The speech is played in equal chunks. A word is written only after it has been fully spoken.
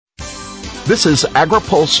This is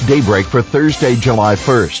AgriPulse Daybreak for Thursday, July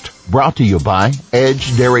 1st, brought to you by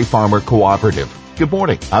Edge Dairy Farmer Cooperative. Good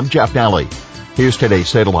morning. I'm Jeff Nally. Here's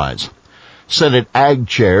today's headlines. Senate Ag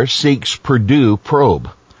Chair seeks Purdue probe.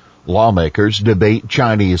 Lawmakers debate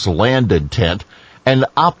Chinese land intent and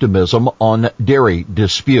optimism on dairy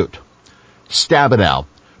dispute. Stabenow,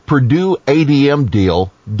 Purdue ADM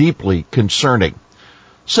deal deeply concerning.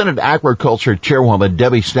 Senate Agriculture Chairwoman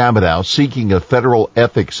Debbie Stabenow seeking a federal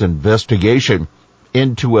ethics investigation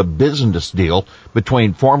into a business deal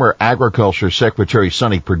between former Agriculture Secretary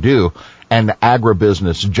Sonny Perdue and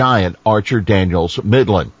agribusiness giant Archer Daniels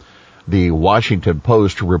Midland. The Washington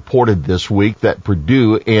Post reported this week that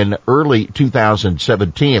Purdue in early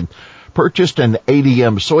 2017 purchased an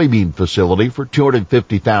ADM soybean facility for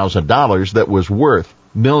 $250,000 that was worth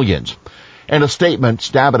millions. In a statement,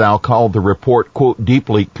 Stabenow called the report, quote,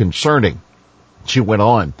 deeply concerning. She went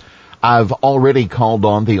on, I've already called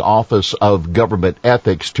on the Office of Government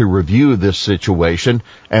Ethics to review this situation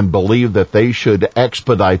and believe that they should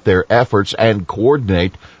expedite their efforts and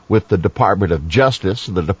coordinate with the Department of Justice,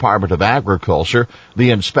 the Department of Agriculture, the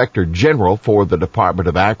Inspector General for the Department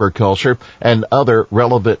of Agriculture, and other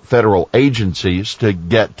relevant federal agencies to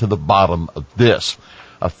get to the bottom of this.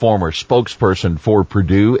 A former spokesperson for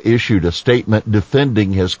Purdue issued a statement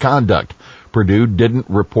defending his conduct. Purdue didn't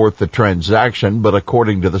report the transaction, but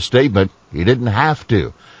according to the statement, he didn't have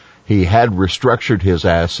to. He had restructured his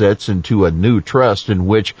assets into a new trust in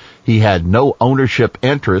which he had no ownership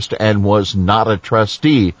interest and was not a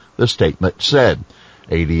trustee, the statement said.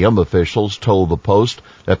 ADM officials told the Post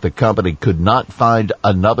that the company could not find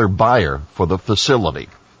another buyer for the facility.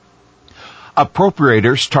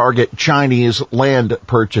 Appropriators target Chinese land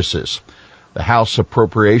purchases. The House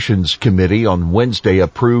Appropriations Committee on Wednesday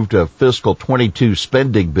approved a fiscal 22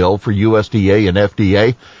 spending bill for USDA and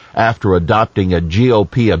FDA after adopting a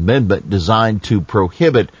GOP amendment designed to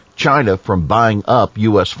prohibit China from buying up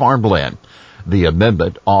U.S. farmland. The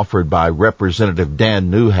amendment, offered by Representative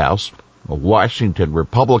Dan Newhouse, a Washington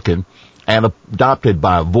Republican, and adopted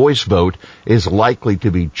by a voice vote, is likely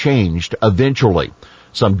to be changed eventually.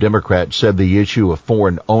 Some Democrats said the issue of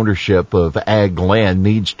foreign ownership of ag land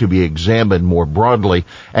needs to be examined more broadly,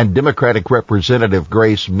 and Democratic Representative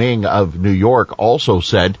Grace Meng of New York also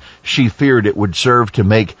said she feared it would serve to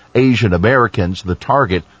make Asian Americans the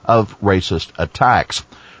target of racist attacks.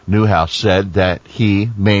 Newhouse said that he,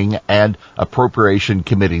 Meng, and Appropriation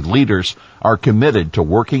Committee leaders are committed to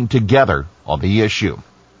working together on the issue.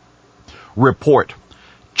 Report.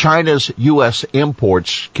 China's U.S.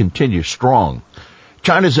 imports continue strong.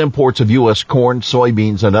 China's imports of U.S. corn,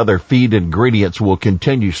 soybeans, and other feed ingredients will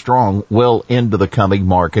continue strong well into the coming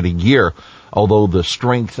marketing year, although the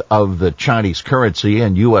strength of the Chinese currency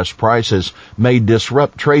and U.S. prices may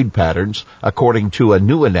disrupt trade patterns, according to a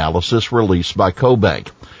new analysis released by CoBank.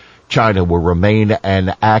 China will remain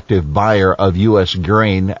an active buyer of U.S.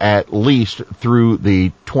 grain at least through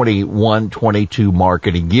the 21-22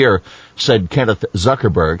 marketing year, said Kenneth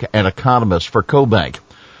Zuckerberg, an economist for CoBank.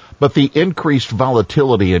 But the increased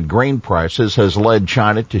volatility in grain prices has led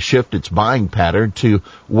China to shift its buying pattern to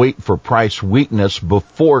wait for price weakness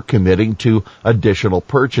before committing to additional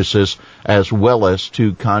purchases, as well as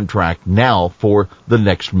to contract now for the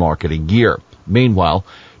next marketing year. Meanwhile,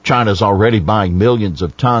 China's already buying millions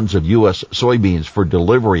of tons of U.S. soybeans for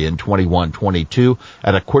delivery in 21-22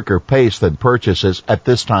 at a quicker pace than purchases at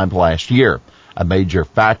this time last year. A major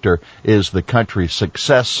factor is the country's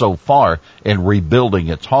success so far in rebuilding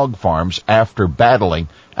its hog farms after battling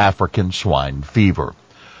African swine fever.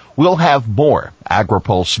 We'll have more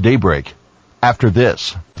AgriPulse Daybreak after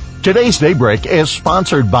this. Today's Daybreak is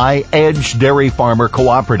sponsored by Edge Dairy Farmer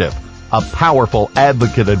Cooperative, a powerful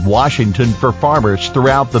advocate in Washington for farmers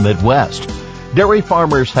throughout the Midwest. Dairy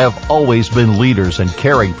farmers have always been leaders in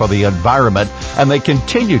caring for the environment, and they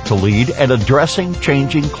continue to lead in addressing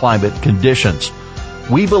changing climate conditions.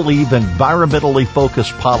 We believe environmentally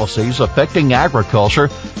focused policies affecting agriculture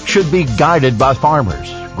should be guided by farmers,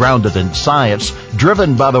 grounded in science,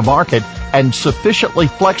 driven by the market, and sufficiently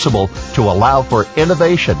flexible to allow for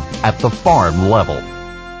innovation at the farm level.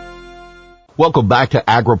 Welcome back to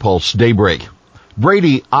AgriPulse Daybreak.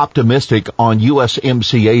 Brady optimistic on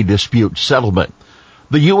USMCA dispute settlement.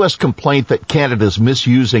 The U.S. complaint that Canada's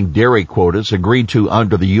misusing dairy quotas agreed to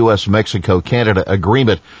under the U.S.-Mexico-Canada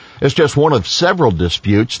agreement is just one of several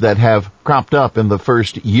disputes that have cropped up in the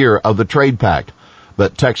first year of the trade pact.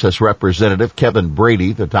 But Texas Representative Kevin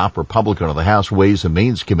Brady, the top Republican of the House Ways and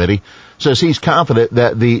Means Committee, says he's confident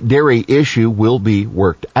that the dairy issue will be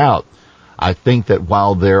worked out. I think that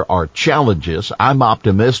while there are challenges, I'm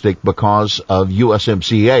optimistic because of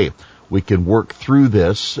USMCA. We can work through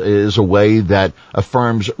this is a way that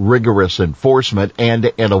affirms rigorous enforcement and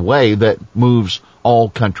in a way that moves all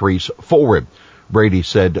countries forward, Brady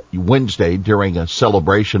said Wednesday during a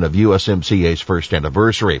celebration of USMCA's first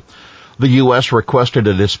anniversary. The U.S. requested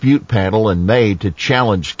a dispute panel in May to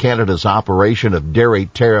challenge Canada's operation of dairy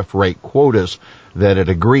tariff rate quotas that it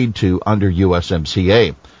agreed to under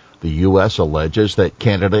USMCA. The U.S. alleges that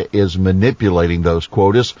Canada is manipulating those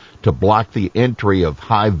quotas to block the entry of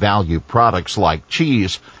high-value products like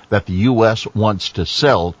cheese that the U.S. wants to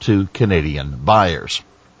sell to Canadian buyers.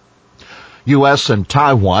 U.S. and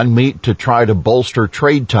Taiwan meet to try to bolster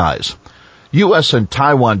trade ties. U.S. and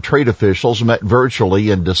Taiwan trade officials met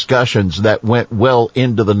virtually in discussions that went well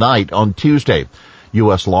into the night on Tuesday.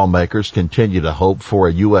 U.S. lawmakers continue to hope for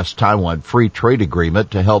a U.S.-Taiwan free trade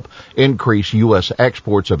agreement to help increase U.S.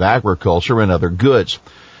 exports of agriculture and other goods.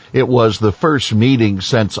 It was the first meeting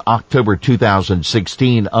since October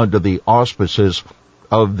 2016 under the auspices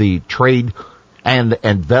of the Trade and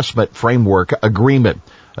Investment Framework Agreement.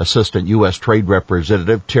 Assistant U.S. Trade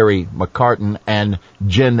Representative Terry McCartan and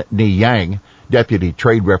Jin Ni-yang, Deputy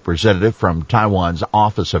Trade Representative from Taiwan's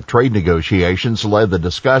Office of Trade Negotiations, led the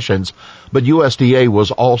discussions, but USDA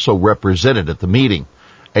was also represented at the meeting.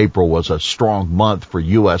 April was a strong month for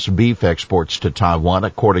U.S. beef exports to Taiwan,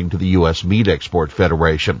 according to the U.S. Meat Export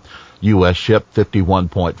Federation. U.S. shipped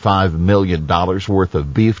 $51.5 million worth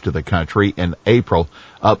of beef to the country in April,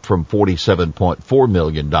 up from $47.4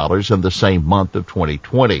 million in the same month of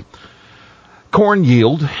 2020. Corn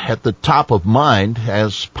yield at the top of mind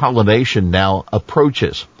as pollination now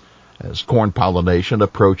approaches. As corn pollination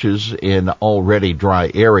approaches in already dry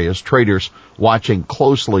areas, traders watching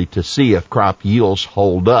closely to see if crop yields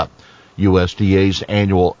hold up. USDA's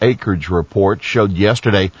annual acreage report showed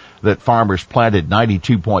yesterday that farmers planted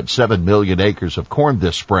 92.7 million acres of corn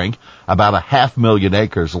this spring, about 500,000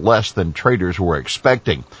 acres less than traders were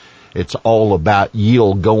expecting. It's all about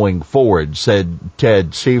yield going forward, said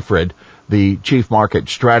Ted Seifried, the chief market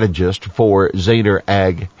strategist for Zaner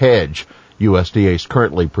Ag Hedge. USDA is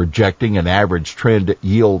currently projecting an average trend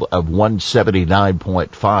yield of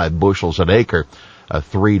 179.5 bushels an acre. A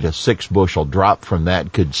 3 to 6 bushel drop from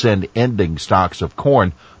that could send ending stocks of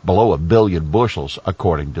corn below 1 billion bushels,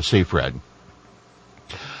 according to Seifried.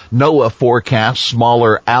 NOAA forecasts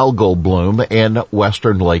smaller algal bloom in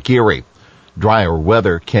western Lake Erie. Drier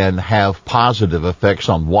weather can have positive effects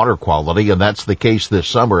on water quality, and that's the case this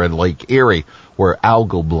summer in Lake Erie, where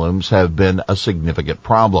algal blooms have been a significant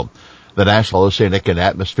problem. The National Oceanic and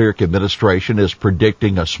Atmospheric Administration is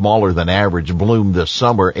predicting a smaller than average bloom this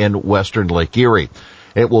summer in western Lake Erie.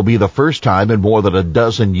 It will be the first time in more than a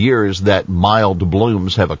dozen years that mild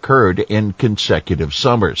blooms have occurred in consecutive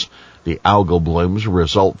summers. The algal blooms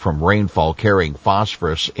result from rainfall carrying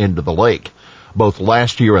phosphorus into the lake. Both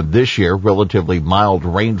last year and this year, relatively mild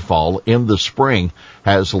rainfall in the spring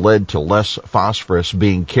has led to less phosphorus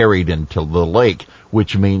being carried into the lake,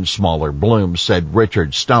 which means smaller blooms, said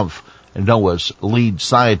Richard Stumpf, NOAA's lead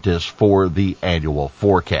scientist for the annual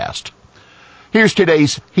forecast. Here's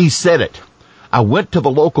today's He Said It. I went to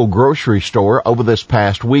the local grocery store over this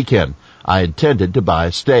past weekend. I intended to buy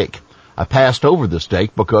a steak. I passed over the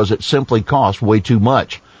steak because it simply cost way too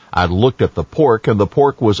much. I looked at the pork, and the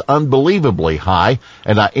pork was unbelievably high,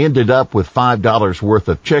 and I ended up with $5 worth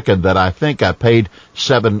of chicken that I think I paid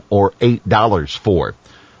 $7 or $8 for.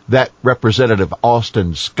 That Representative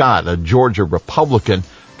Austin Scott, a Georgia Republican,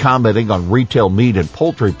 commenting on retail meat and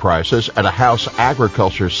poultry prices at a House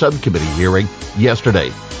Agriculture Subcommittee hearing yesterday.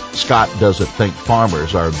 Scott doesn't think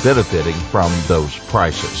farmers are benefiting from those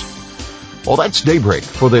prices. Well, that's Daybreak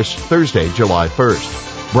for this Thursday, July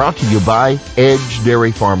 1st. Brought to you by Edge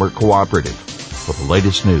Dairy Farmer Cooperative. For the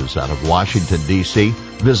latest news out of Washington, D.C.,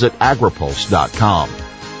 visit agripulse.com.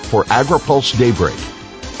 For AgriPulse Daybreak,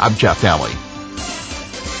 I'm Jeff Daly.